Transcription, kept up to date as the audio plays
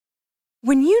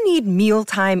When you need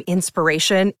mealtime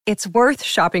inspiration, it's worth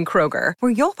shopping Kroger,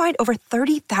 where you'll find over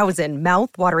 30,000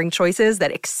 mouth-watering choices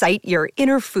that excite your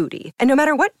inner foodie. And no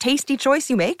matter what tasty choice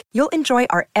you make, you'll enjoy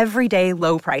our everyday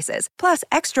low prices, plus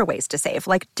extra ways to save,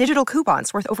 like digital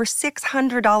coupons worth over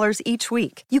 $600 each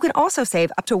week. You can also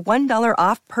save up to $1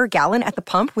 off per gallon at the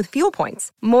pump with fuel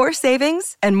points. More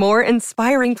savings and more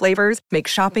inspiring flavors make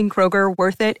shopping Kroger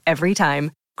worth it every time.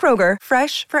 Kroger,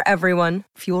 fresh for everyone.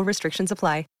 Fuel restrictions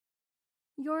apply.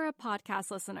 You're a podcast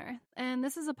listener, and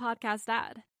this is a podcast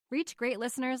ad. Reach great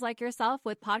listeners like yourself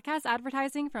with podcast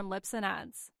advertising from Libsyn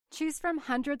Ads. Choose from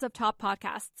hundreds of top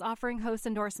podcasts offering host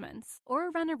endorsements, or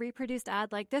run a reproduced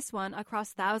ad like this one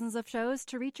across thousands of shows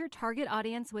to reach your target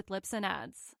audience with Libsyn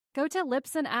Ads. Go to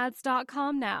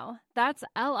libsynads.com now. That's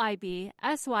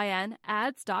LIBSYN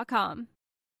ads.com.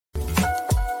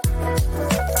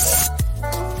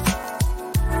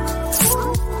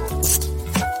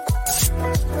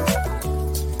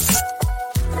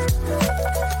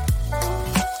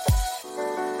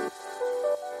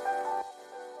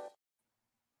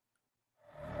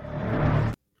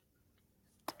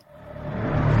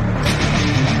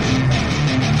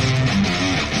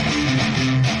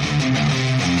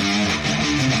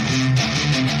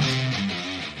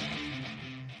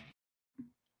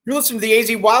 You're listening to the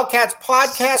AZ Wildcats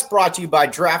podcast, brought to you by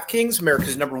DraftKings,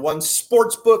 America's #1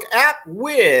 sportsbook app.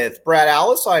 With Brad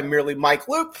Allis, I'm merely Mike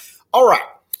Luke. All right,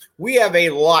 we have a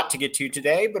lot to get to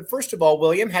today, but first of all,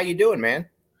 William, how you doing, man?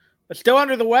 Still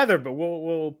under the weather, but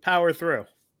we'll power through.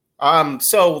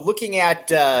 So looking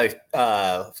at,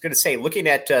 looking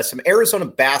at some Arizona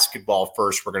basketball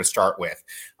first. We're going to start with.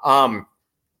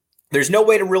 There's no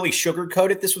way to really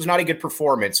sugarcoat it. This was not a good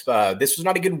performance. This was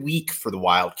not a good week for the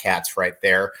Wildcats right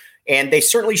there. And they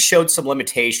certainly showed some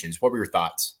limitations. What were your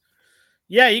thoughts?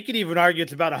 Yeah, you could even argue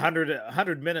it's about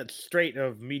 100 minutes straight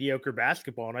of mediocre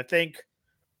basketball. And I think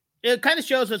it kind of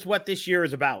shows us what this year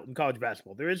is about in college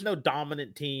basketball. There is no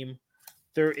dominant team.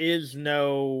 There is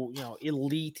no,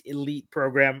 elite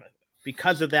program.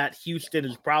 Because of that, Houston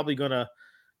is probably going to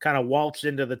kind of waltz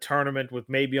into the tournament with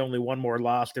maybe only one more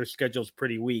loss. Their schedule's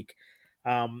pretty weak.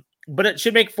 But it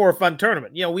should make for a fun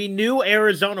tournament. We knew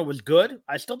Arizona was good.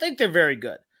 I still think they're very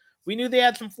good. We knew they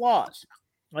had some flaws.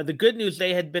 The good news,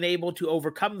 they had been able to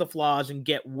overcome the flaws and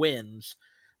get wins.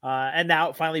 And now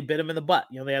it finally bit them in the butt.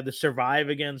 They had to survive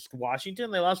against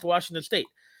Washington. They lost to Washington State.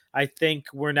 I think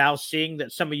we're now seeing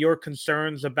that some of your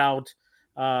concerns about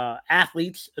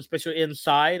athletes, especially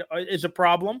inside, is a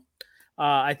problem.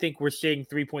 I think we're seeing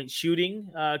three-point shooting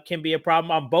can be a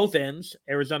problem on both ends.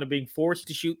 Arizona being forced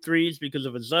to shoot threes because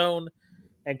of a zone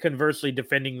and conversely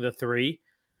defending the three.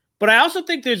 But I also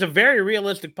think there's a very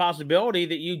realistic possibility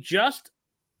that you just,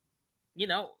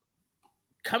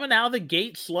 coming out of the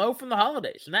gate slow from the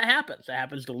holidays. And that happens. That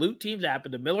happens to Luke teams. That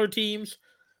happens to Miller teams.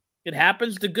 It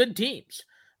happens to good teams.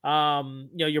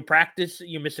 Your practice,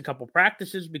 you miss a couple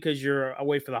practices because you're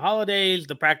away for the holidays.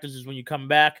 The practices when you come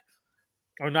back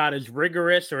are not as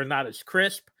rigorous or not as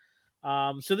crisp.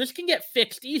 So this can get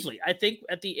fixed easily. I think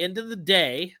at the end of the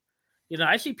day,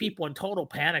 I see people in total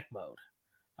panic mode.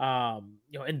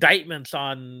 Indictments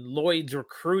on Lloyd's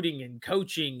recruiting and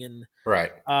coaching and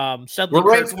right.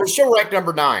 We're still ranked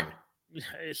number 9.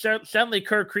 Suddenly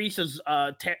Kirk Kreese is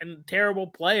a terrible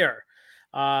player.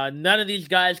 None of these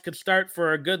guys could start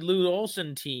for a good Lou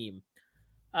Olson team.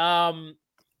 Pump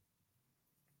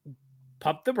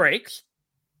the brakes.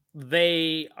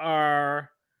 They are,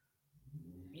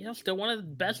 still one of the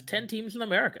best 10 teams in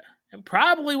America and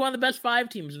probably one of the best 5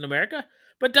 teams in America,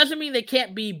 but doesn't mean they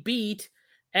can't be beat.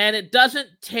 And it doesn't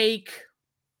take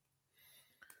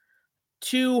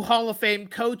 2 Hall of Fame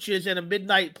coaches and a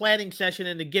midnight planning session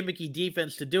and a gimmicky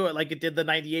defense to do it like it did the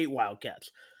 98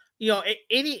 Wildcats.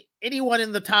 Anyone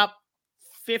in the top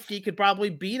 50 could probably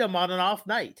beat them on an off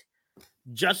night,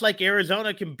 just like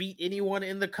Arizona can beat anyone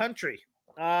in the country.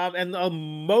 And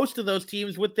most of those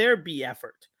teams with their B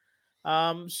effort.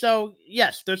 So,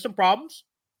 yes, there's some problems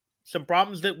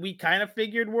that we kind of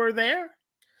figured were there.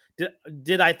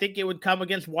 Did I think it would come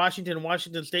against Washington and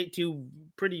Washington State, 2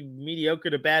 pretty mediocre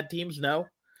to bad teams? No.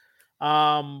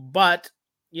 But,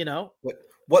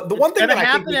 what the one thing that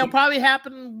I think it'll probably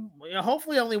happen,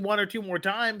 hopefully only 1 or 2 more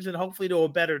times and hopefully to a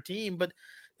better team. But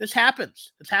this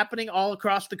happens. It's happening all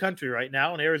across the country right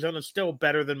now, and Arizona's still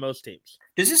better than most teams.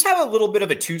 Does this have a little bit of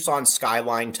a Tucson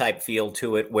Skyline type feel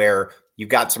to it where you've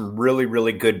got some really,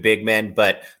 really good big men,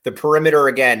 but the perimeter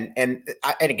again, and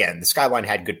again, the Skyline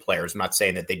had good players. I'm not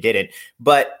saying that they didn't,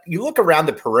 but you look around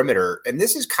the perimeter, and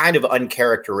this is kind of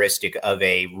uncharacteristic of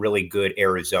a really good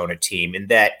Arizona team in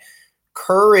that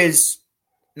Kerr is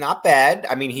not bad.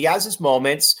 I mean, he has his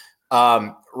moments.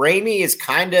 Ramey is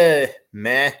kind of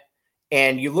meh.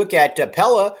 And you look at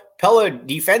Pella. Pella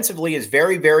defensively is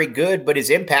very, very good, but his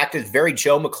impact is very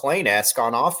Joe McClain-esque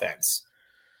on offense.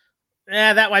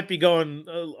 Yeah, that might be going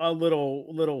a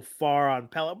little far on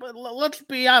Pella, but let's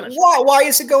be honest. Why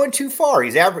is it going too far?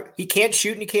 He can't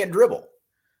shoot and he can't dribble.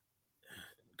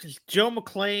 Because Joe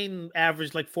McClain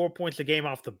averaged like 4 points a game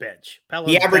off the bench.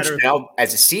 He averaged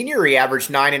as a senior, he averaged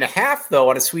 9.5 though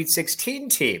on a Sweet 16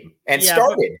 team and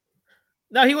started.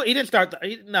 No, he didn't start.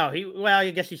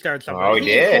 I guess he started somewhere. Oh, he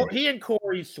did. He and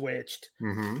Corey switched.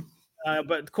 Mm-hmm.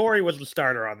 But Corey was the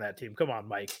starter on that team. Come on,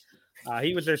 Mike.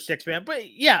 He was their sixth man.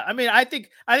 But yeah, I mean, I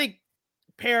think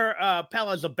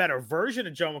Pella's a better version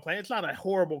of Joe McClain. It's not a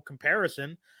horrible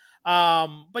comparison,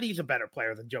 but he's a better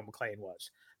player than Joe McClain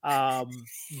was.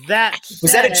 That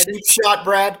a cheap shot,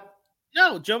 Brad?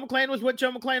 No, Joe McClain was what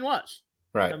Joe McClain was.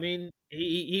 Right. I mean,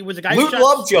 he was a guy. Luke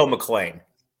loved Joe McClain.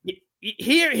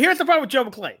 Here's the problem with Joe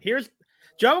McClain.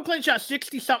 Joe McClain shot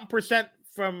 60-something%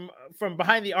 from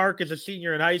behind the arc as a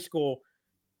senior in high school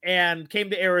and came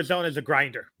to Arizona as a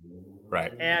grinder.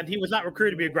 Right. And he was not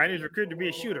recruited to be a grinder. He was recruited to be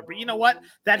a shooter. But you know what?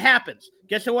 That happens.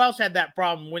 Guess who else had that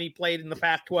problem when he played in the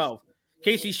Pac-12?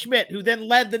 Casey Schmidt, who then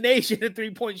led the nation in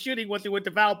three-point shooting once he went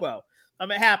to Valpo.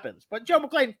 It happens. But Joe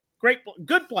McClain,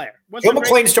 good player. Joe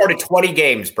McClain started 20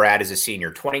 games, Brad, as a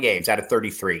senior. 20 games out of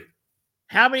 33.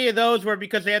 How many of those were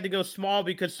because they had to go small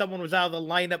because someone was out of the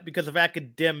lineup because of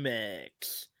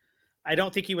academics? I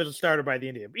don't think he was a starter by the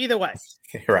end of it. Either way.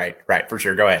 Right, for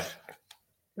sure. Go ahead.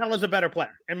 Bella's a better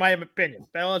player, in my opinion.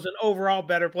 Bella's an overall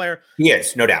better player. He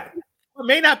is, no doubt. He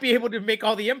may not be able to make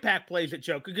all the impact plays at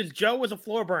Joe because Joe was a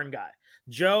floor burn guy.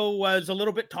 Joe was a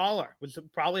little bit taller, was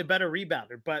probably a better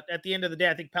rebounder. But at the end of the day,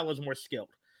 I think Pella's more skilled.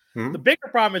 Mm-hmm. The bigger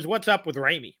problem is what's up with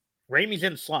Ramey. Ramey's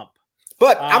in slump.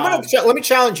 But let me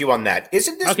challenge you on that.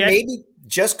 Isn't this maybe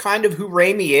just kind of who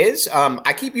Ramey is?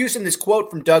 I keep using this quote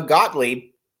from Doug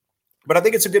Gottlieb, but I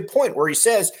think it's a good point where he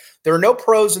says there are no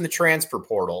pros in the transfer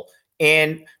portal.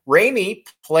 And Ramey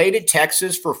played at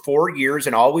Texas for 4 years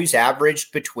and always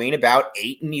averaged between about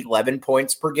 8 and 11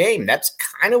 points per game. That's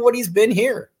kind of what he's been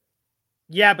here.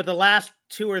 Yeah, but the last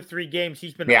 2 or 3 games,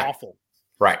 he's been awful.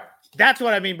 Right. That's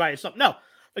what I mean by something. No,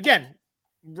 again,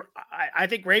 I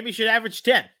think Ramey should average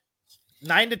 10.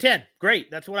 9 to 10.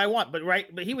 Great. That's what I want.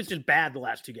 But he was just bad the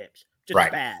last 2 games.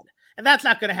 Just bad. And that's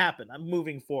not going to happen. I'm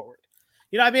moving forward.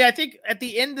 I think at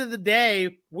the end of the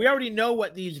day, we already know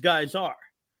what these guys are.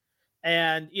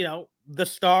 And, the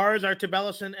stars are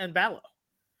Tubelis and Ballo.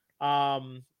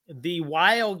 The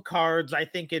wild cards, I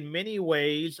think, in many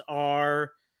ways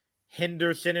are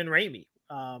Henderson and Ramey.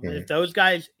 If those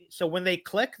guys, so when they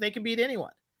click, they can beat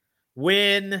anyone.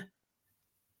 When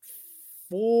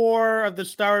 4 of the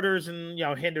starters and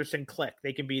Henderson click,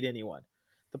 they can beat anyone.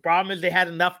 The problem is they had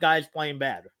enough guys playing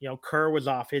bad. Kerr was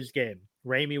off his game.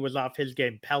 Ramey was off his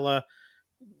game. Pella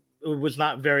was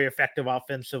not very effective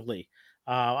offensively.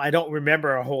 I don't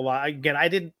remember a whole lot.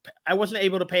 Again, I wasn't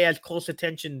able to pay as close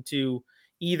attention to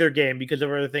either game because of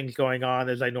other things going on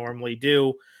as I normally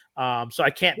do. So I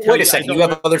can't tell you. Wait a second. You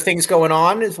have other things going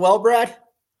on as well, Brad?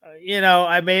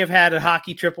 I may have had a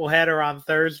hockey triple header on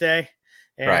Thursday.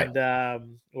 And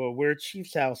we're a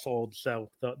Chiefs household, so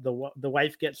the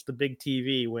wife gets the big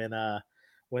TV when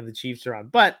the Chiefs are on.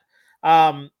 But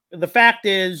the fact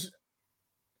is,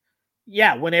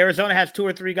 when Arizona has 2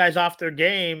 or 3 guys off their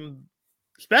game,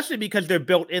 especially because they're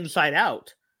built inside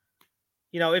out,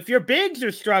 if your bigs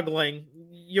are struggling,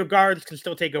 your guards can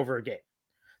still take over a game.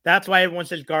 That's why everyone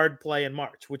says guard play in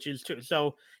March, which is true.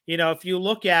 So if you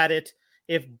look at it,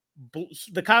 if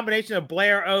the combination of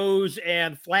Blair O's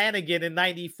and Flanagan in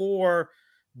 94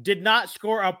 did not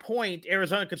score a point,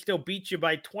 Arizona could still beat you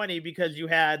by 20 because you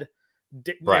had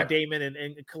Damon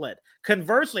and Khalid.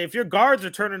 Conversely, if your guards are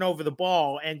turning over the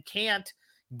ball and can't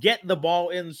get the ball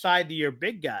inside to your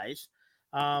big guys,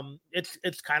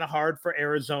 it's kind of hard for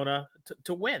Arizona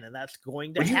to win, and that's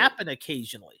going to happen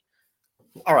occasionally.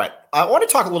 All right. I want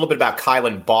to talk a little bit about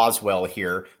Kylan Boswell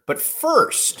here, but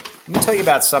first, let me tell you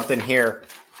about something here.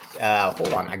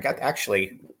 Hold on. All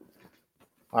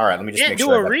right. Let me just make sure. Can't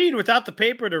do a read without the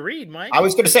paper to read, Mike. I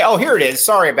was going to say, here it is.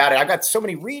 Sorry about it. I got so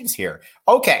many reads here.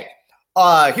 Okay.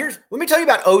 Let me tell you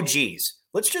about OGs.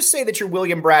 Let's just say that you're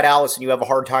William Brad Alice and you have a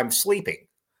hard time sleeping.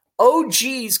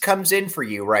 OGs comes in for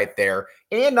you right there.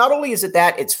 And not only is it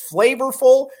that, it's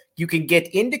flavorful. You can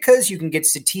get indicas, you can get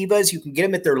sativas, you can get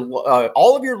them at their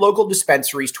all of your local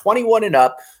dispensaries, 21 and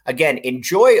up. Again,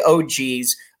 enjoy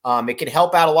OGs. It can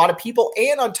help out a lot of people.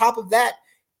 And on top of that,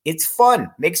 it's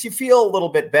fun. Makes you feel a little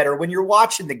bit better when you're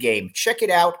watching the game. Check it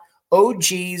out.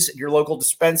 OGs, your local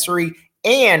dispensary,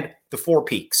 and the Four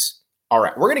Peaks. All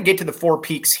right, we're going to get to the Four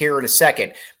Peaks here in a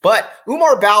second, but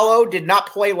Oumar Ballo did not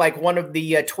play like one of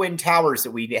the Twin Towers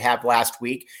that we had last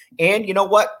week. And you know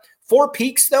what? Four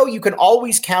Peaks, though, you can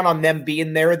always count on them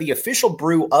being there, the official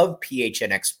brew of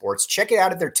PHNX Sports. Check it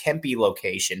out at their Tempe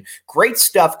location. Great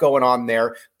stuff going on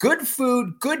there. Good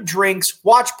food, good drinks,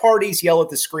 watch parties, yell at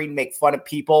the screen, make fun of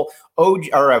people.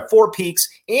 Four Peaks,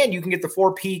 and you can get the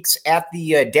Four Peaks at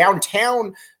the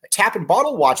downtown tap and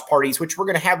bottle watch parties, which we're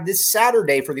going to have this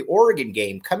Saturday for the Oregon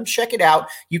game. Come check it out.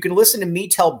 You can listen to me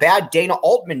tell bad Dana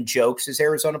Altman jokes as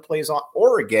Arizona plays on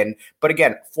Oregon. But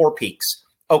again, Four Peaks.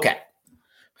 Okay.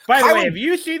 By the way, have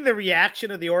you seen the reaction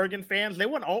of the Oregon fans? They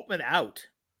want Altman out.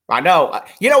 I know.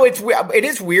 It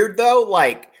is weird though.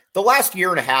 Like the last year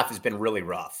and a half has been really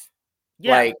rough.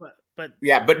 Yeah,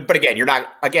 but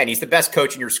again, he's the best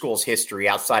coach in your school's history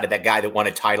outside of that guy that won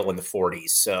a title in the 40s.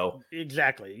 So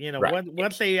exactly. Right.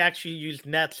 Once they actually use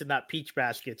nets and not peach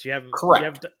baskets,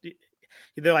 correct.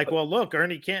 They're like, well, look,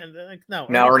 Ernie Kent. Like, no,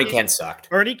 Ernie Kent sucked.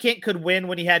 Ernie Kent could win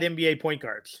when he had NBA point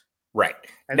guards. Right.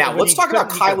 Now let's talk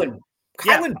about Kylan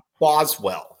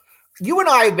Boswell. You and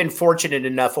I have been fortunate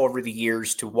enough over the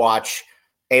years to watch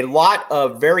a lot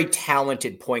of very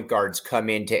talented point guards come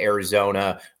into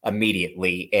Arizona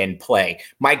immediately and play.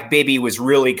 Mike Bibby was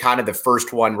really kind of the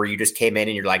first one where you just came in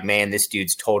and you're like, man, this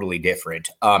dude's totally different.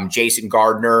 Jason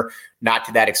Gardner, not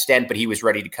to that extent, but he was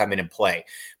ready to come in and play.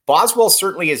 Boswell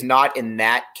certainly is not in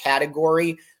that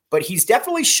category, but he's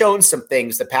definitely shown some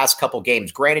things the past couple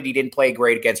games. Granted, he didn't play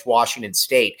great against Washington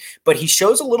State, but he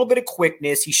shows a little bit of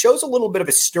quickness. He shows a little bit of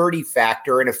a sturdy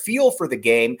factor and a feel for the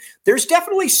game. There's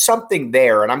definitely something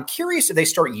there, and I'm curious if they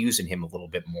start using him a little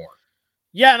bit more.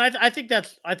 Yeah, and I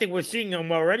think we're seeing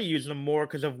them already using them more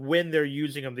because of when they're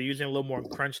using them. They're using a little more in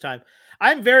crunch time.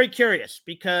 I'm very curious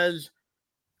because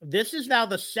this is now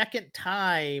the second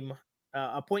time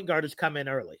a point guard has come in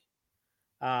early.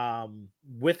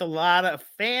 With a lot of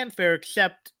fanfare,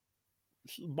 except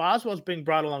Boswell's being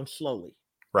brought along slowly.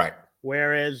 Right.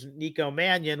 Whereas Nico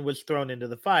Mannion was thrown into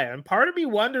the fire. And part of me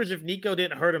wonders if Nico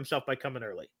didn't hurt himself by coming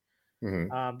early.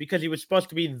 Because he was supposed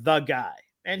to be the guy.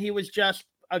 And he was just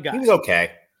a guy. He was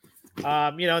okay.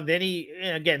 Then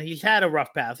he's had a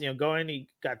rough path. He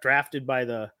got drafted by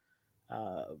the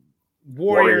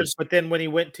Warriors. But then when he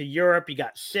went to Europe, he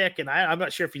got sick. And I'm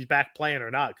not sure if he's back playing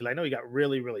or not, because I know he got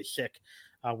really, really sick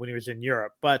when he was in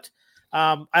Europe. But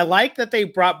I like that they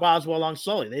brought Boswell along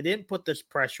slowly. They didn't put this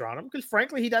pressure on him because,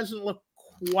 frankly, he doesn't look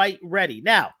quite ready.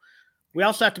 Now, we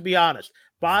also have to be honest.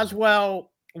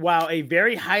 Boswell, while a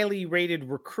very highly rated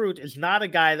recruit, is not a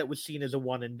guy that was seen as a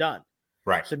one and done.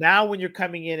 Right. So now when you're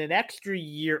coming in an extra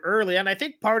year early, and I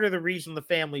think part of the reason the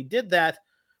family did that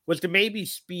was to maybe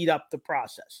speed up the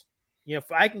process.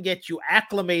 If I can get you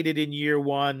acclimated in year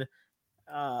one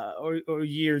or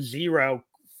year zero,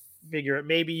 figure it,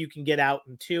 maybe you can get out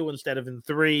in 2 instead of in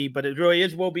 3, but it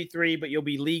really will be 3, but you'll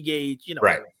be league age,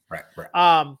 Right.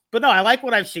 But no, I like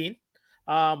what I've seen.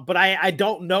 But I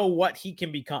don't know what he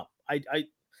can become.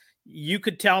 You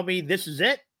could tell me this is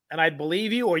it and I'd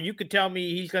believe you, or you could tell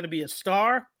me he's going to be a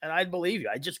star and I'd believe you.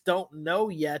 I just don't know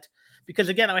yet because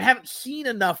again, I haven't seen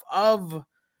enough of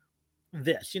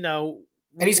this, And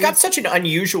he's got such an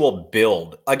unusual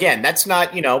build. Again, that's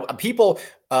not, people.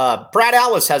 Brad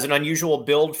Allis has an unusual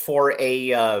build for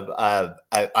a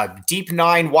deep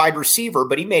 9 wide receiver,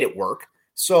 but he made it work.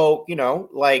 So,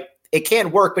 it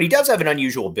can work, but he does have an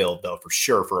unusual build, though, for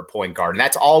sure, for a point guard. And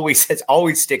that's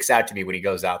always sticks out to me when he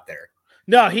goes out there.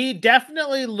 No, he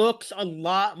definitely looks a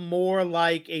lot more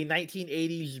like a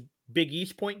 1980s Big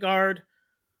East point guard.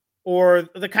 Or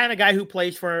the kind of guy who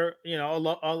plays for, a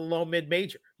low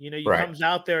mid-major. He comes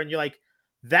out there and you're like,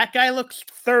 that guy looks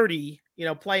 30,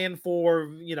 playing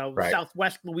for,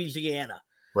 Southwest Louisiana.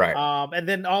 Right. And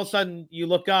then all of a sudden you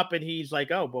look up and he's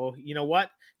like, oh, well, you know what?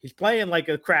 He's playing like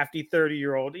a crafty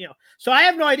 30-year-old, So I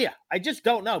have no idea. I just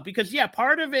don't know because,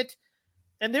 part of it,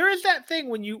 and there is that thing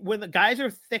when the guys are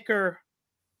thicker,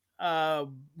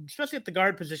 especially at the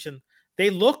guard position, they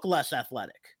look less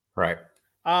athletic. Right.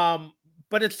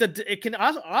 But it can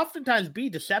oftentimes be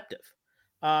deceptive.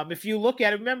 If you look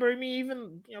at it, remember,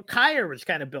 even Kyer was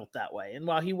kind of built that way. And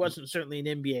while he wasn't certainly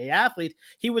an NBA athlete,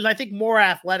 he was, I think, more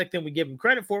athletic than we give him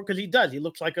credit for because he does. He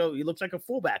looks like a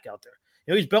fullback out there.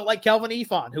 He's built like Kelvin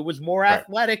Ifon, who was more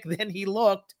athletic than he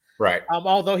looked. Right.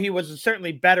 Although he was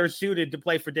certainly better suited to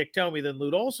play for Dick Tomey than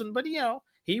Lute Olson, but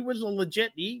he was a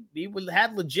legit. He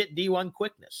had legit D1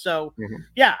 quickness. So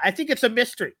I think it's a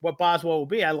mystery what Boswell will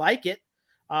be. I like it.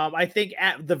 I think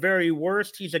at the very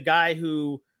worst, he's a guy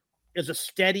who is a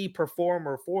steady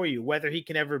performer for you. Whether he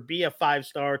can ever be a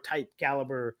 5-star type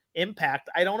caliber impact,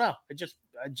 I don't know. I just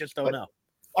don't know.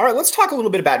 All right, let's talk a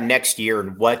little bit about next year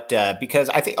and what, because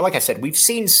I think, like I said, we've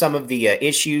seen some of the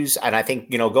issues, and I think,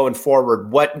 going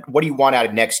forward, what do you want out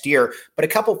of next year? But a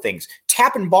couple things.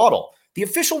 Tap and Bottle. The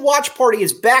official watch party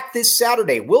is back this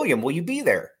Saturday. William, will you be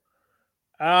there?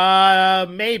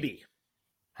 Maybe.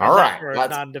 All right. For a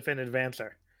non-definitive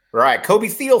answer. Right. Kobe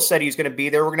Thiel said he's going to be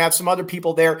there. We're going to have some other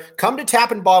people there. Come to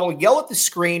Tap and Bottle. Yell at the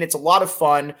screen. It's a lot of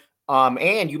fun.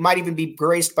 And you might even be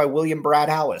graced by William Brad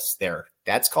Hallis there.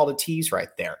 That's called a tease right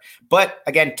there. But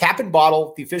again, Tap and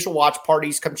Bottle, the official watch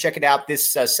parties. Come check it out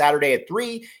this Saturday at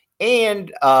 3.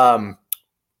 And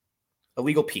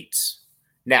Illegal Pete's.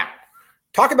 Now,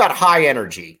 talk about high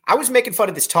energy. I was making fun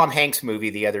of this Tom Hanks movie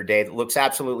the other day that looks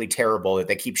absolutely terrible that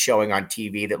they keep showing on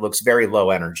TV that looks very low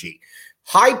energy.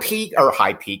 Illegal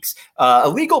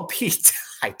Pete's.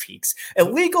 High Peaks.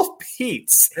 Illegal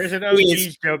Pete's. There's an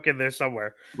OG's joke in there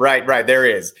somewhere. Right. There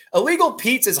is. Illegal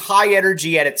Pete's is high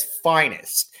energy at its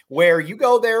finest, where you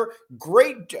go there,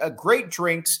 great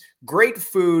drinks, great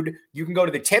food. You can go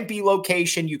to the Tempe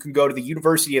location. You can go to the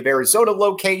University of Arizona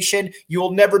location. You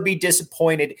will never be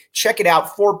disappointed. Check it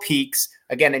out. Four Peaks.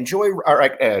 Again, enjoy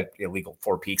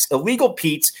Illegal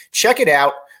Pete's. Check it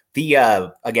out.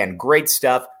 Again, great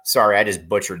stuff. Sorry, I just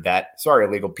butchered that. Sorry,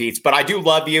 Illegal Pete's, but I do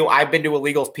love you. I've been to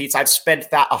Illegal Pete's. I've spent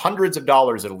hundreds of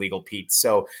dollars at Illegal Pete's.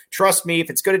 So trust me, if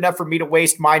it's good enough for me to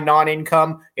waste my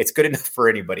non-income, it's good enough for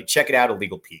anybody. Check it out,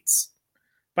 Illegal Pete's.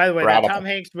 By the way, that Tom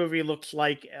Hanks movie looks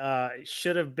like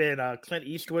should have been a Clint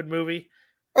Eastwood movie.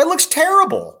 It looks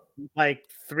terrible. Like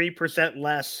 3%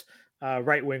 less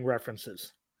right-wing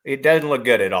references. It doesn't look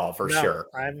good at all, for sure.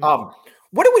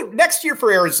 What do we next year for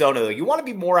Arizona, though? You want to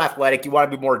be more athletic. You want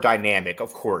to be more dynamic,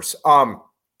 of course.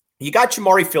 You got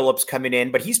Jamari Phillips coming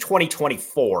in, but he's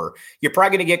 2024. You're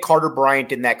probably going to get Carter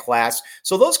Bryant in that class.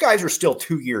 So those guys are still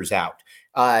 2 years out.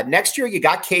 Next year, you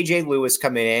got KJ Lewis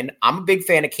coming in. I'm a big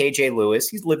fan of KJ Lewis.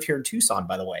 He's lived here in Tucson,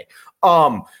 by the way.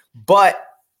 But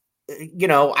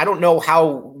I don't know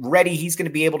how ready he's going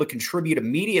to be able to contribute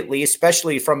immediately,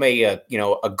 especially from a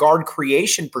guard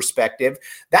creation perspective.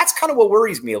 That's kind of what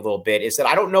worries me a little bit, is that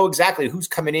I don't know exactly who's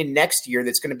coming in next year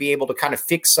that's going to be able to kind of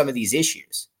fix some of these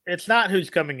issues. It's not who's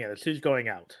coming in, it's who's going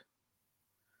out.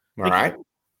 All right.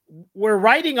 We're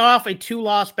writing off a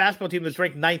 2-loss basketball team that's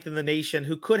ranked 9th in the nation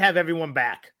who could have everyone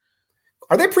back.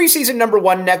 Are they preseason number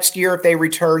 1 next year if they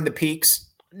return the Peaks?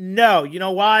 No, you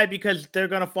know why? Because they're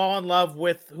going to fall in love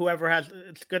with whoever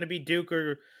it's going to be Duke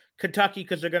or Kentucky,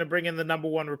 because they're going to bring in the number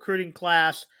 1 recruiting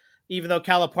class, even though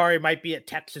Calipari might be at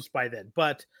Texas by then.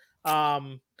 But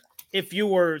if you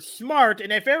were smart,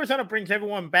 and if Arizona brings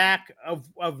everyone back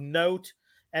of note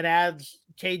and adds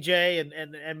KJ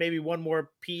and maybe one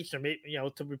more piece, or maybe,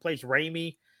 to replace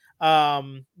Ramey,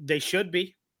 they should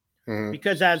be. Mm-hmm.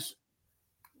 Because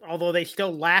although they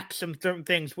still lack some certain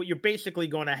things, what you're basically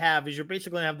going to have is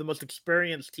the most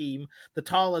experienced team, the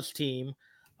tallest team.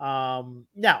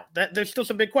 Now, there's still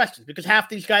some big questions, because half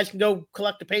these guys can go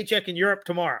collect a paycheck in Europe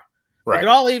tomorrow. Right. They could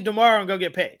all leave tomorrow and go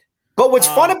get paid. But what's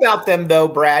fun about them, though,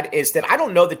 Brad, is that I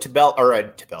don't know that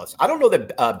I don't know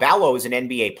that Ballo is an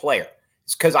NBA player.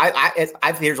 It's because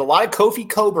I there's a lot of Kofi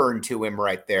Coburn to him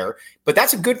right there. But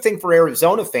that's a good thing for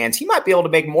Arizona fans. He might be able to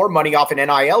make more money off an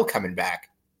NIL coming back.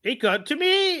 He could. To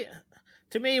me,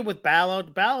 with Ballo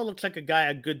looks like a guy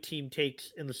a good team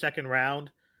takes in the second round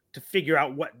to figure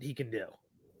out what he can do.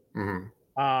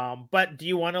 Mm-hmm. But do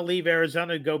you want to leave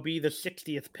Arizona to go be the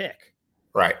 60th pick?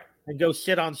 Right. And go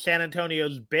sit on San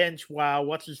Antonio's bench while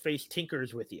what's-his-face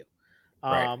tinkers with you?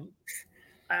 Right.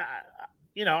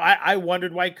 I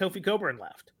wondered why Kofi Coburn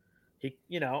left.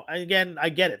 Again, I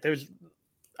get it.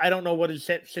 I don't know what his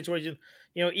situation.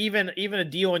 Even a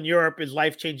deal in Europe is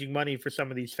life-changing money for some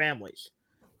of these families.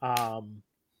 But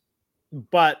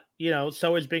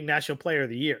so is being National Player of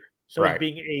the Year. So is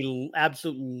being a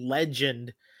absolute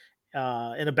legend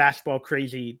in a basketball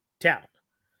crazy town.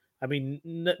 I mean,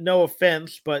 no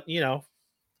offense, but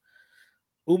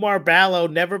Umar Ballo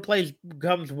never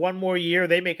comes one more year.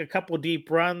 They make a couple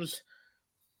deep runs.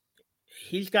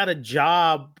 He's got a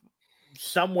job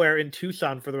somewhere in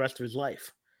Tucson for the rest of his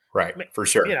life. Right, for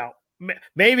sure.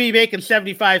 Maybe making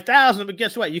 $75,000, but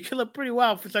guess what? You can live pretty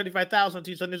well for $75,000 in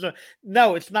Tucson.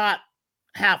 No, it's not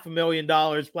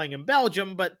 $500,000 playing in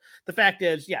Belgium, but the fact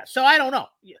is, yeah. So I don't know.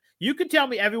 You could tell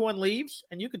me everyone leaves,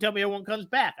 and you could tell me everyone comes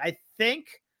back. I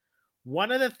think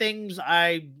one of the things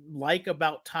I like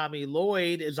about Tommy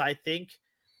Lloyd is I think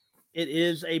it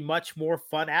is a much more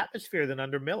fun atmosphere than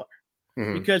under Miller.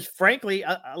 Mm-hmm. Because, frankly,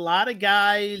 a lot of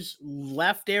guys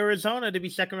left Arizona to be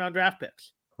second-round draft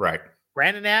picks. Right.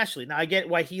 Brandon Ashley. Now, I get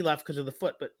why he left because of the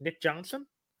foot, but Nick Johnson?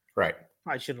 Right.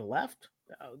 Probably shouldn't have left.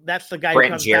 That's the guy Brent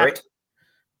who comes Jarrett. back.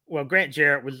 well, Grant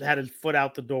Jarrett had his foot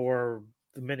out the door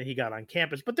the minute he got on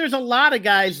campus. But there's a lot of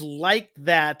guys like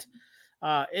that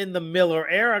in the Miller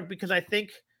era, because I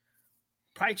think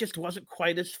probably just wasn't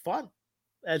quite as fun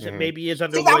as it maybe is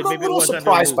under Lloyd. I'm a little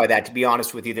surprised by that, to be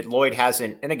honest with you, that Lloyd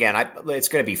hasn't. And again, it's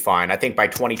going to be fine. I think by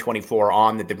 2024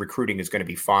 on that the recruiting is going to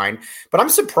be fine. But I'm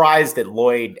surprised that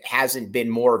Lloyd hasn't been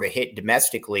more of a hit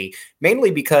domestically, mainly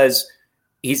because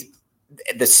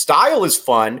the style is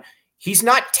fun. He's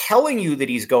not telling you that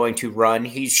he's going to run.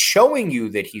 He's showing you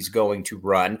that he's going to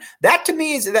run. That to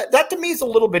me is a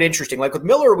little bit interesting. Like with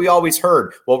Miller, we always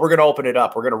heard, well, we're going to open it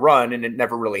up. We're going to run. And it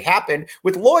never really happened.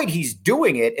 With Lloyd, he's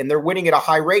doing it and they're winning at a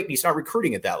high rate and he's not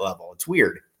recruiting at that level. It's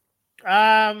weird.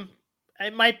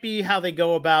 It might be how they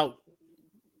go about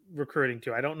recruiting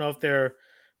too. I don't know if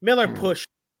Miller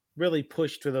really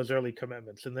pushed for those early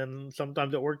commitments. And then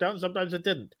sometimes it worked out and sometimes it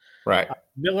didn't. Right.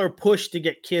 Miller pushed to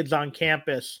get kids on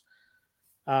campus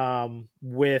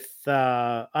with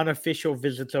unofficial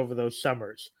visits over those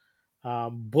summers.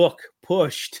 Book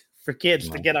pushed for kids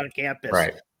to get on campus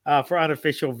for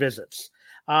unofficial visits.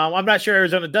 I'm not sure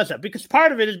Arizona does that, because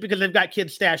part of it is because they've got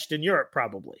kids stashed in Europe,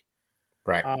 probably.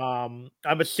 Right. I'm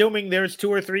assuming there's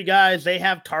 2 or 3 guys they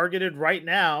have targeted right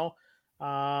now.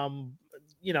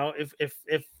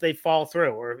 If they fall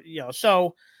through, or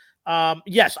so.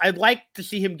 Yes, I'd like to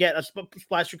see him get a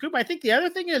splash recruit. But I think the other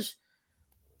thing is,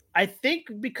 I think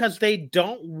because they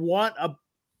don't want to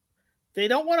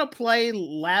play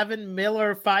Lavin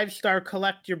Miller 5-star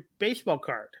collect your baseball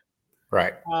card.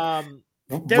 Right.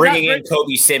 Bringing in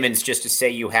Kobe Simmons just to say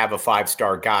you have a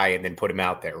 5-star guy and then put him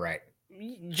out there, right?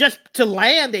 Just to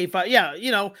land a 5.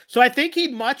 Yeah, so I think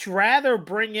he'd much rather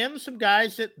bring in some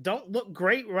guys that don't look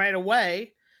great right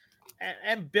away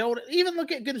and build. Even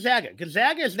look at Gonzaga.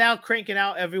 Gonzaga is now cranking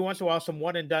out every once in a while some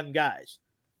one-and-done guys.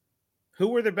 Who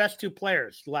were their best 2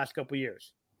 players the last couple of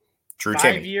years? Drew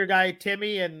Timme. 5-year guy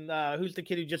Timme, and who's the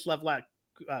kid who just left,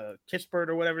 Kispert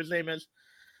or whatever his name is?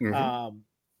 Mm-hmm.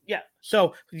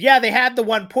 So they had the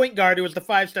one point guard who was the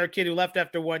 5-star kid who left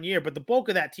after 1 year, but the bulk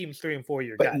of that team's 3- and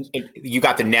 4-year guys. You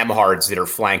got the Nemhards that are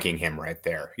flanking him right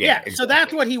there. Yeah, exactly. So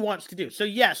that's what he wants to do. So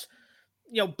yes,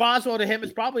 Boswell to him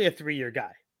is probably a 3-year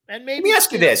guy. And maybe, let me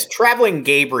ask you this. Traveling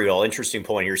Gabriel, interesting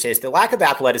point here, says the lack of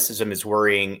athleticism is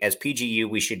worrying. As PGU,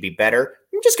 we should be better.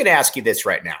 I'm just going to ask you this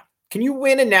right now. Can you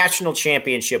win a national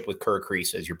championship with Kerr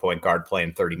Kriisa as your point guard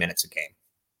playing 30 minutes a game?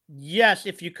 Yes,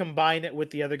 if you combine it with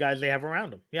the other guys they have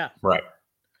around him. Yeah. Right.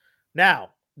 Now,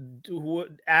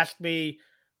 ask me,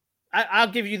 I'll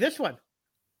give you this one.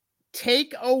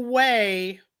 Take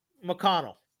away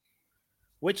McConnell.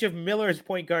 Which of Miller's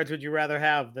point guards would you rather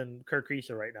have than Kerr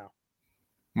Kriisa right now?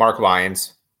 Mark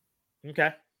Lyons.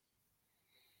 Okay.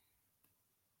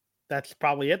 That's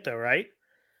probably it, though, right?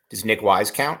 Does Nick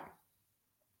Wise count?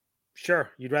 Sure.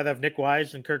 You'd rather have Nick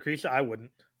Wise than Kerr Kriisa? I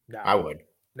wouldn't. No. I would.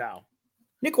 No.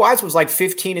 Nick Wise was like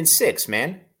 15-6,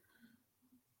 man.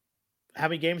 How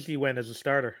many games do you win as a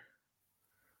starter?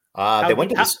 They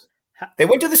went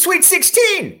to the Sweet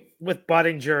 16 with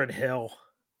Budinger and Hill.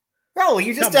 No,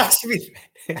 you just asked me.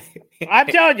 I'm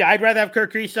telling you, I'd rather have Kerr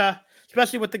Kriisa,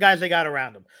 especially with the guys they got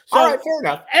around him. So all right, fair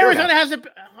enough. Arizona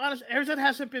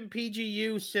hasn't been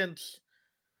PGU since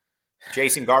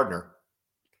Jason Gardner.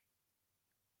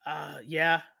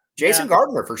 Yeah. Jason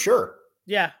Gardner for sure.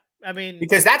 Yeah. I mean,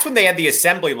 because that's when they had the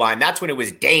assembly line. That's when it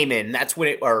was Damon.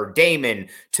 Damon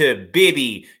to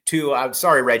Bibby to, I'm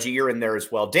sorry, Reggie, you're in there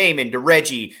as well. Damon to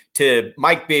Reggie to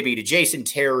Mike Bibby to Jason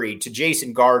Terry to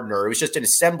Jason Gardner. It was just an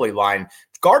assembly line.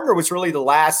 Gardner was really the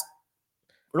last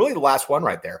one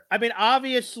right there. I mean,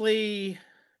 obviously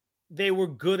they were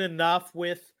good enough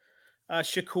with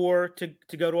Shakur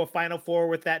to go to a Final Four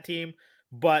with that team,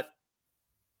 but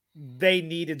they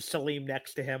needed Salim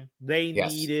next to him. They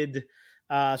needed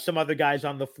some other guys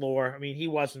on the floor. I mean, he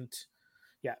wasn't,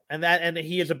 and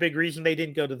he is a big reason they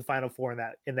didn't go to the Final Four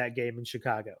in that game in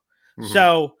Chicago. Mm-hmm.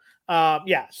 So,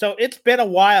 so it's been a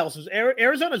while since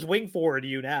Arizona's wing forward to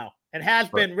you now, and has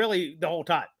been really the whole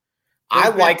time. I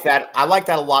like that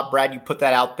a lot, Brad. You put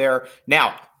that out there. Now,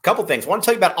 a couple things. I want to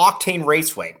tell you about Octane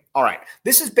Raceway. All right.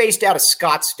 This is based out of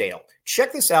Scottsdale.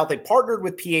 Check this out. They partnered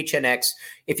with PHNX.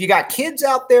 If you got kids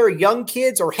out there, young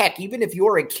kids, or heck, even if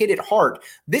you're a kid at heart,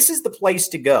 this is the place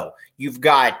to go. You've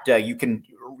got you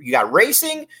got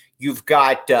racing, you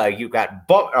got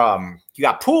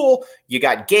pool, you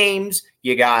got games,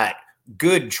 you got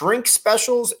good drink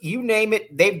specials, you name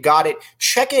it, they've got it.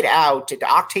 Check it out at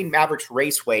Octane Mavericks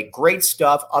Raceway. Great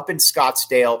stuff up in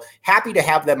Scottsdale. Happy to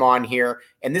have them on here.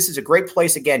 And this is a great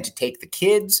place, again, to take the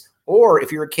kids, or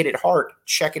if you're a kid at heart,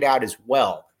 check it out as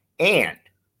well. And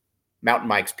Mountain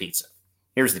Mike's Pizza.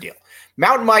 Here's the deal.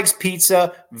 Mountain Mike's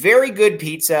Pizza, very good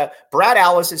pizza. Brad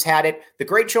Alice has had it. The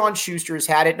great John Schuster has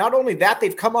had it. Not only that,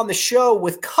 they've come on the show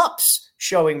with cups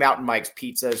showing Mountain Mike's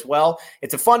Pizza as well.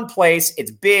 It's a fun place.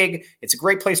 It's big. It's a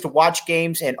great place to watch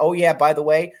games. And oh yeah, by the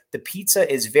way, the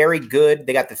pizza is very good.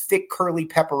 They got the thick, curly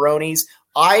pepperonis.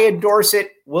 I endorse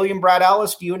it. William Brad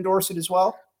Alice, do you endorse it as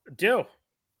well? I do.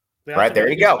 Right, there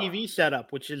you go. TV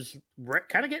setup, which is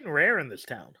kind of getting rare in this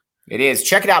town. It is.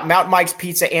 Check it out, Mountain Mike's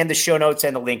Pizza, and the show notes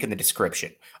and the link in the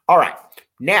description. All right.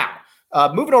 Now,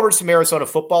 moving over to some Arizona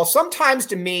football. Sometimes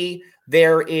to me,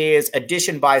 there is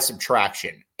addition by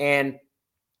subtraction. And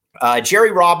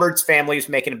Jerry Roberts' family is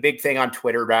making a big thing on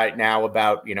Twitter right now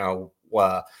about,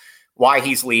 why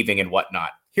he's leaving and whatnot.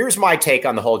 Here's my take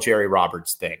on the whole Jerry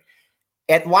Roberts thing.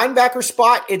 At linebacker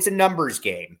spot, it's a numbers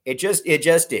game. It just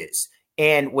is.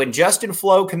 And when Justin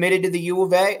Flo committed to the U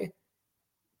of A,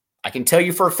 I can tell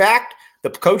you for a fact,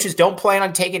 the coaches don't plan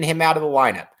on taking him out of the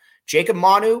lineup. Jacob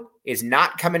Manu is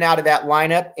not coming out of that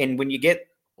lineup. And when you get,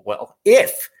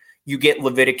 if you get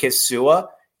Leviticus Sua,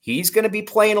 he's going to be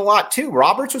playing a lot too.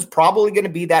 Roberts was probably going to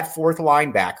be that fourth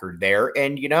linebacker there.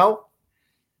 And,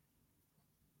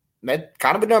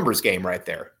 kind of a numbers game right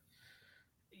there.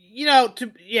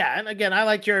 And again, I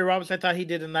like Jerry Roberts. I thought he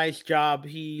did a nice job.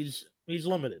 He's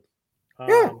limited.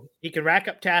 He can rack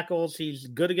up tackles. He's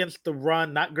good against the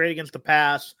run, not great against the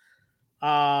pass.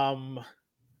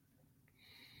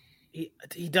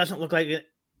 He doesn't look like it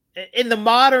in the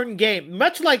modern game,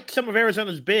 much like some of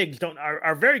Arizona's bigs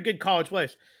are very good college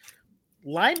players.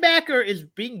 Linebacker is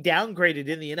being downgraded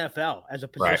in the NFL as a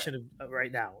position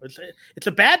right now. It's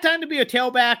a bad time to be a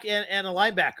tailback and a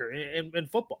linebacker in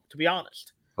football, to be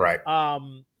honest. Right.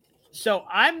 So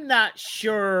I'm not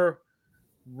sure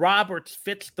Roberts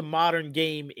fits the modern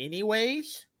game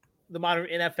anyways, the modern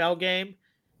NFL game,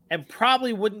 and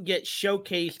probably wouldn't get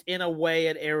showcased in a way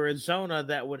at Arizona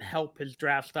that would help his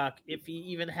draft stock if he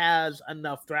even has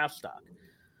enough draft stock.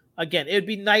 Again, it would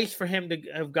be nice for him to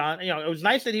have gone, it was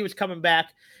nice that he was coming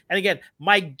back. And again,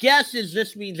 my guess is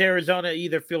this means Arizona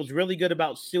either feels really good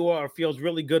about Sua or feels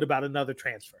really good about another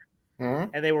transfer.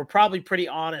 Mm-hmm. And they were probably pretty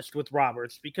honest with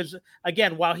Roberts because,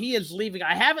 again, while he is leaving,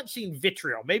 I haven't seen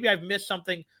vitriol. Maybe I've missed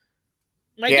something.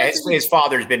 His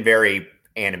father's been very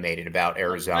animated about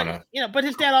Arizona. But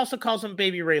his dad also calls him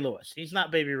Baby Ray Lewis. He's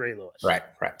not Baby Ray Lewis. Right.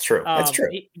 True. That's true.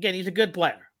 He's a good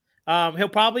player. He'll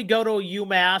probably go to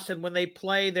UMass, and when they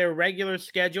play their regular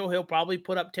schedule, he'll probably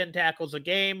put up 10 tackles a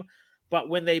game. But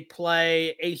when they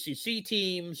play ACC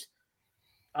teams,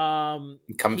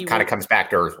 he comes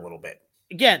back to earth a little bit.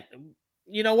 Again,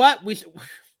 you know what?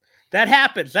 That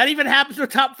happens. That even happens with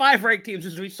top 5 ranked teams,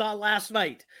 as we saw last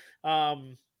night.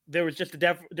 There was just a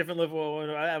different level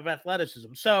of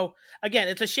athleticism. So again,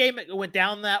 it's a shame it went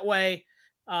down that way.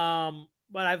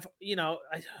 But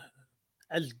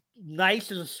as nice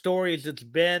as a story as it's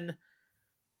been,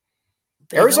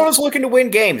 Arizona's looking to win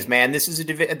games, man. This is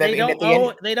they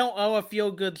don't owe a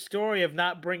feel-good story of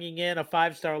not bringing in a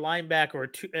 5-star linebacker or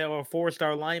a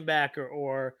 4-star linebacker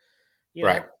or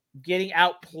getting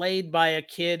outplayed by a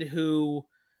kid who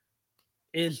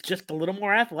is just a little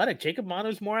more athletic. Jacob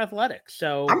Manu's more athletic.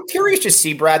 So I'm curious to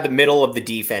see, Brad, the middle of the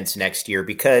defense next year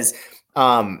because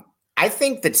I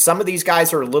think that some of these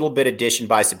guys are a little bit addition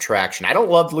by subtraction. I don't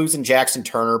love losing Jackson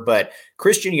Turner, but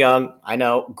Christian Young, I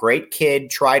know, great kid,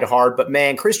 tried hard, but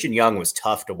man, Christian Young was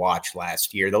tough to watch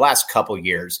last year, the last couple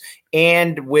years.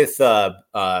 And with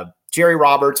Jerry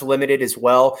Roberts limited as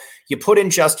well, you put in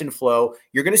Justin Flo,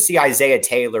 you're going to see Isaiah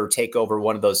Taylor take over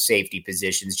one of those safety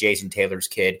positions, Jason Taylor's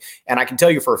kid. And I can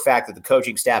tell you for a fact that the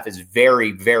coaching staff is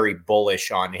very, very bullish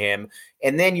on him.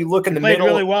 And then you look in the middle.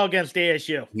 Played really well against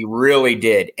ASU. He really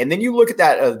did. And then you look at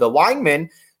that, the linemen,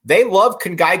 they love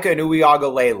Kungaika and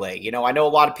Uiagalelei. I know a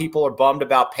lot of people are bummed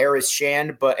about Paris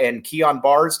Shand and Keon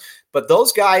Bars, but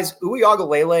those guys,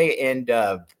 Uiagalelei and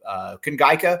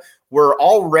Kungaika, were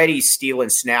already stealing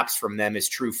snaps from them as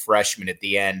true freshmen at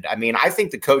the end. I mean, I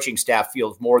think the coaching staff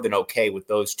feels more than okay with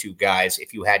those two guys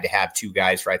if you had to have two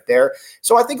guys right there.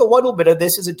 So I think a little bit of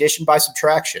this is addition by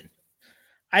subtraction.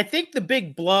 I think the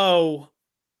big blow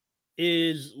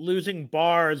is losing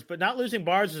Bars, but not losing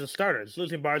Bars as a starter. It's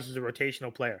losing Bars as a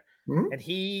rotational player. Mm-hmm. And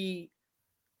he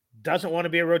doesn't want to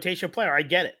be a rotational player. I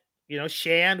get it.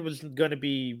 Shand was going to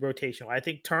be rotational. I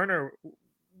think Turner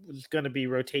was going to be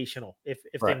rotational if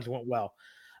things went well.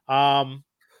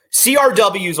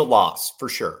 CRW's a loss for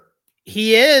sure.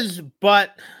 He is,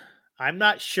 but I'm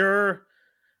not sure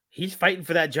he's fighting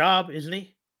for that job, isn't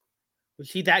he?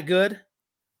 Was he that good?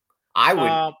 I would.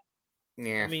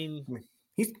 I mean,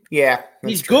 he's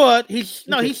good.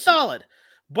 He's solid,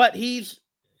 but he's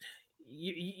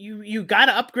you got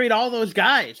to upgrade all those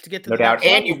guys to get to no the doubt. next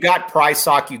And level. you've got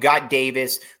Prysock, you got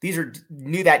Davis. These are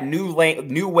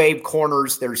new wave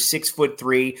corners. They're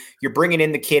 6'3". You're bringing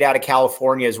in the kid out of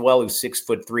California as well, who's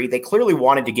 6'3". They clearly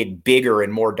wanted to get bigger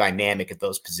and more dynamic at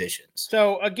those positions.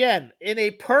 So again, in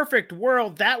a perfect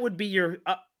world, that would be your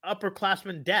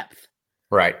upperclassman depth,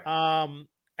 right? And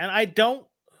I don't,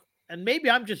 and maybe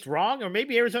I'm just wrong, or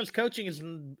maybe Arizona's coaching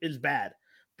is bad,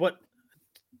 but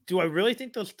do I really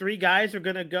think those three guys are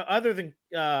going to go, other than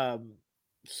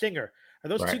Singer? Are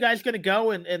those two guys going to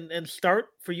go and start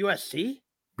for USC?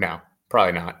 No,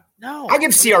 probably not. No. I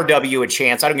give CRW a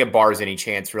chance. I don't give Bars any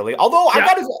chance, really. Although I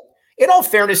got to, in all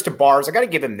fairness to Bars, I got to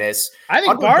give him this. I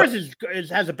think Bars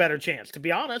has a better chance, to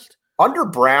be honest. Under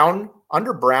Brown,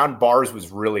 Bars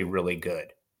was really, really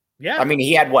good. Yeah. I mean,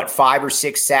 he had 5 or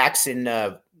 6 sacks in,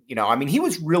 he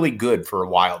was really good for a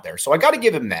while there. So I got to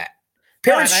give him that.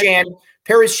 Paris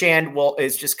Shand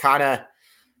is just kind of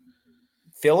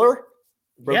filler,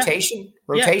 rotation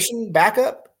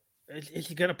backup. Is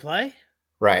he going to play?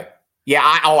 Right. Yeah.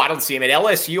 I don't see him at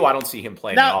LSU. I don't see him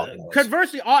playing now, at all.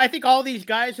 Conversely, I think all these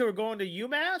guys who are going to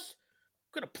UMass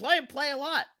are going to play a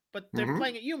lot, but they're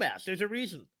playing at UMass. There's a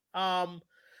reason. So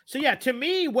yeah, to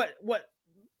me, what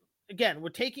again, we're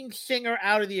taking Singer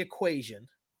out of the equation.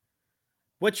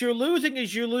 What you're losing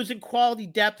is you're losing quality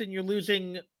depth and you're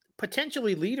losing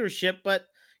potentially leadership, but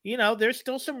there's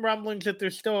still some rumblings that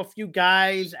there's still a few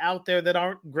guys out there that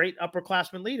aren't great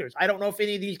upperclassmen leaders. I don't know if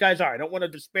any of these guys are. I don't want to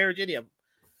disparage any of them.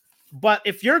 But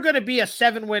if you're going to be a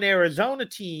 7-win Arizona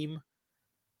team,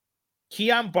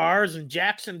 Keon Bars and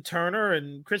Jackson Turner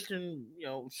and Christian,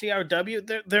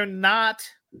 CRW, they're not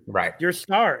your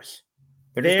stars.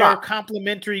 They're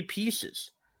complementary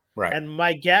pieces. Right. And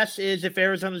my guess is if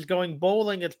Arizona's going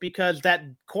bowling, it's because that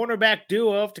cornerback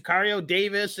duo of Takario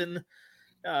Davis and,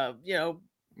 Prysock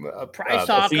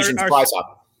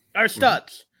are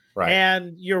studs. Right.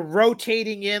 And you're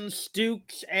rotating in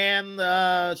Stukes and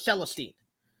Celestine.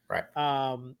 Right.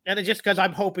 And it's just because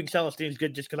I'm hoping Celestine's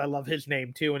good just because I love his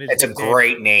name too. And it's a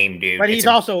great name, dude. But he's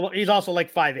also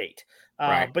like 5'8".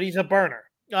 Right. But he's a burner.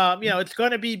 It's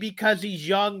going to be because these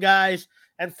young guys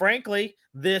and frankly,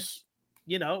 this,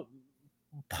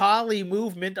 poly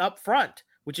movement up front,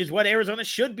 which is what Arizona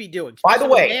should be doing. By the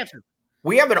way,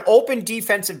 we have an open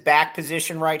defensive back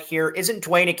position right here. Isn't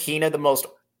Dwayne Aquina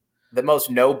the most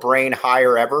no-brain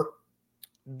hire ever?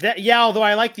 Although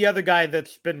I like the other guy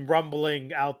that's been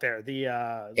rumbling out there.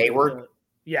 The Hayward?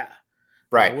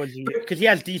 Right. Because he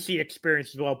has DC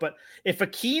experience as well. But if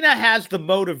Aquina has the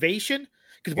motivation,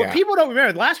 because what people don't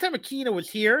remember, the last time Aquina was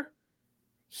here,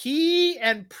 he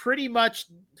and pretty much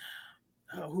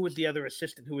who was the other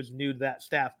assistant who was new to that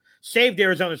staff, saved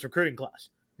Arizona's recruiting class.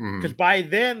 Because by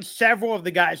then, several of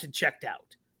the guys had checked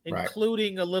out,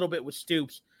 including a little bit with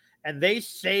Stoops. And they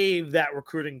saved that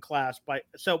recruiting class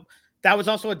so that was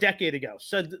also a decade ago.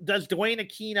 So does Dwayne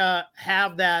Aquina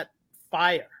have that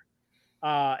fire?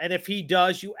 And if he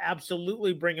does, you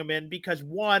absolutely bring him in because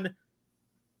 1,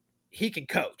 he can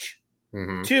coach.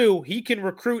 2, he can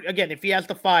recruit. Again, if he has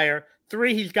the fire.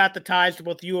 3, he's got the ties to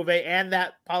both U of A and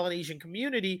that Polynesian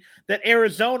community that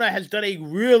Arizona has done a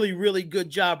really, really good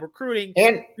job recruiting.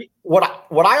 And what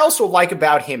I also like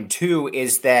about him too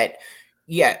is that,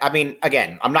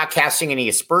 again, I'm not casting any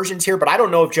aspersions here, but I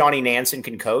don't know if Johnny Nansen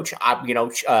can coach.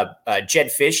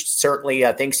 Jed Fish certainly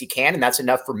thinks he can, and that's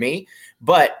enough for me.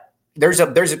 But there's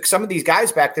some of these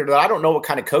guys back there that I don't know what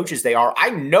kind of coaches they are. I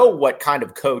know what kind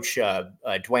of coach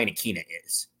Dwayne Aquina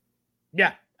is.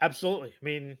 Yeah, absolutely. I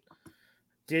mean,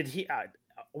 did he,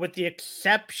 with the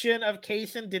exception of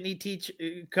Kaysen, didn't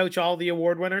he coach all the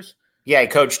award winners? Yeah, he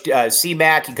coached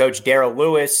C-Mac. He coached Darrell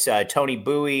Lewis, Tony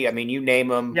Bowie. I mean, you name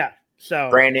them. Yeah. So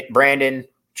Brandon,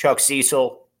 Chuck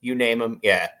Cecil, you name them.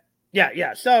 Yeah.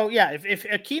 Yeah. So if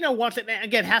Aquino wants it,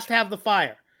 again, has to have the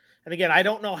fire. And again, I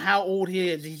don't know how old he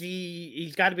is.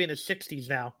 He's got to be in his 60s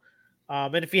now.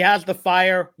 And if he has the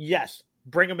fire, yes,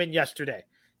 bring him in yesterday.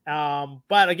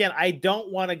 But again, I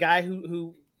don't want a guy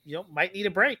who might need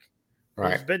a break.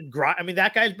 Right.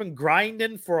 That guy's been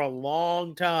grinding for a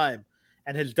long time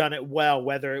and has done it well,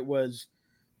 whether it was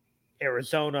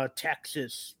Arizona,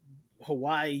 Texas,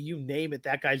 Hawaii, you name it.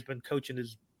 That guy's been coaching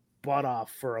his butt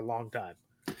off for a long time.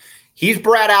 He's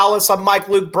Brad Allis. I'm Mike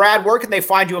Luke. Brad, where can they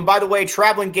find you? And by the way,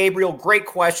 Traveling Gabriel, great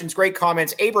questions, great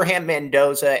comments. Abraham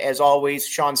Mendoza, as always.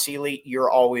 Sean Seeley, you're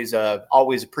always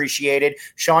appreciated.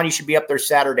 Sean, you should be up there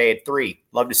Saturday at 3.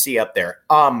 Love to see you up there.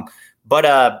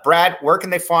 But Brad, where can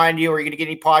they find you? Are you going to get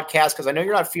any podcasts? Because I know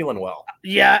you're not feeling well.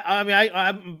 Yeah, I mean,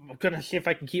 I'm going to see if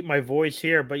I can keep my voice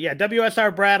here. But yeah,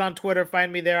 WSR Brad on Twitter.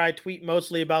 Find me there. I tweet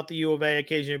mostly about the U of A,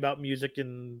 occasionally about music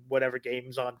and whatever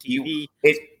games on TV.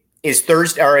 Is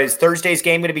Thursday's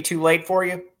game going to be too late for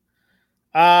you?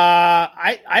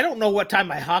 I don't know what time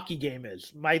my hockey game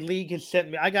is. My league has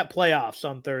sent me. I got playoffs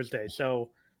on Thursday,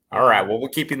 so. All right. Well, we'll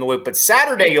keep you in the loop. But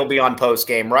Saturday you'll be on post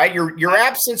game, right? Your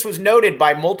absence was noted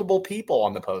by multiple people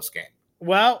on the post game.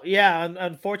 Well, yeah.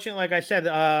 Unfortunately, like I said,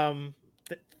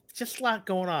 just a lot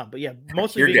going on. But yeah,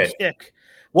 mostly being sick.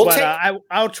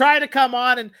 I'll try to come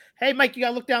on and hey, Mike, you got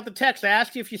to look down at the text. I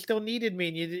asked you if you still needed me,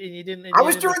 and you didn't. And that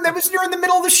was during the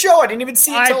middle of the show. I didn't even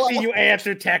see it. I see you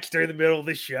answer text during the middle of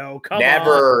the show.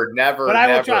 Never. But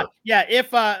I will try. Yeah,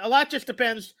 if a lot just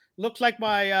depends. Looks like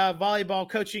my volleyball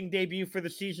coaching debut for the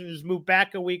season has moved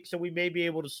back a week, so we may be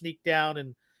able to sneak down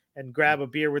and grab a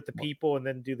beer with the people and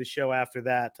then do the show after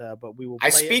that. But we will.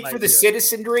 I speak for the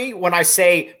citizenry when I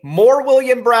say more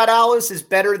William Brad Alice is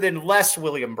better than less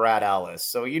William Brad Alice.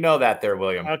 So you know that there,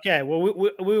 William. Okay. Well,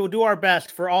 we will do our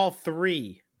best for all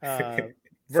three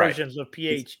versions of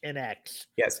PH and X.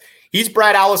 Yes. He's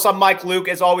Brad Alice. I'm Mike Luke.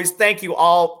 As always, thank you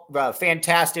all.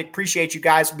 Fantastic. Appreciate you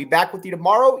guys. We'll be back with you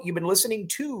tomorrow. You've been listening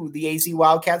to the AZ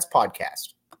Wildcats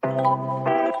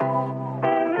podcast.